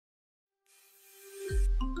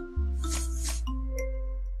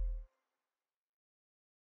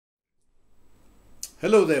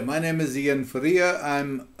Hello there, my name is Faria.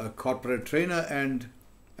 I'm a corporate trainer and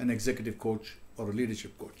an executive coach or a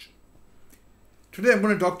leadership coach. Today I'm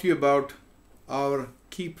going to talk to you about our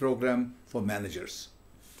key program for managers.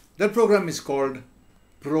 That program is called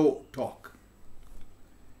Pro Talk.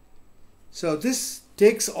 So this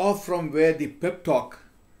takes off from where the pep talk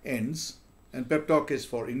ends, and pep talk is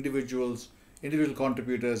for individual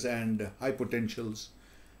contributors and high potentials.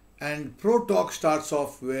 And Pro Talk starts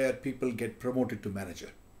off where people get promoted to manager.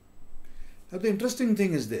 Now the interesting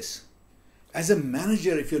thing is this. As a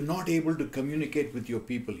manager, if you're not able to communicate with your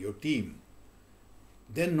people, your team,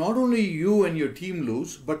 then not only you and your team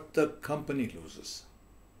lose, but the company loses.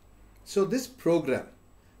 So this program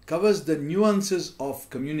covers the nuances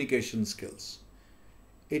of communication skills.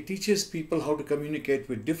 It teaches people how to communicate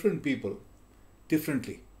with different people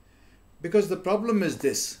differently. Because the problem is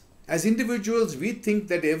this. As individuals, we think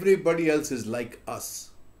that everybody else is like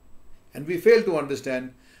us. And we fail to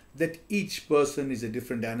understand that each person is a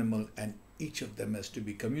different animal and each of them has to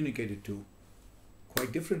be communicated to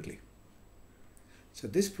quite differently. So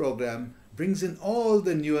this program brings in all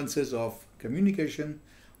the nuances of communication,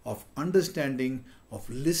 of understanding, of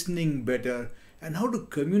listening better, and how to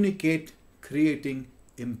communicate, creating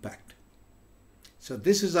impact. So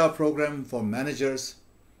this is our program for managers.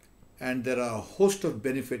 And there are a host of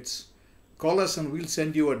benefits. Call us and we'll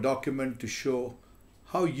send you a document to show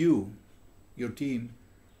how you, your team,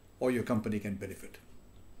 or your company can benefit.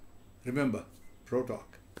 Remember, Pro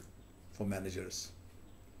Talk for managers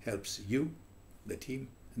helps you, the team,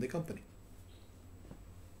 and the company.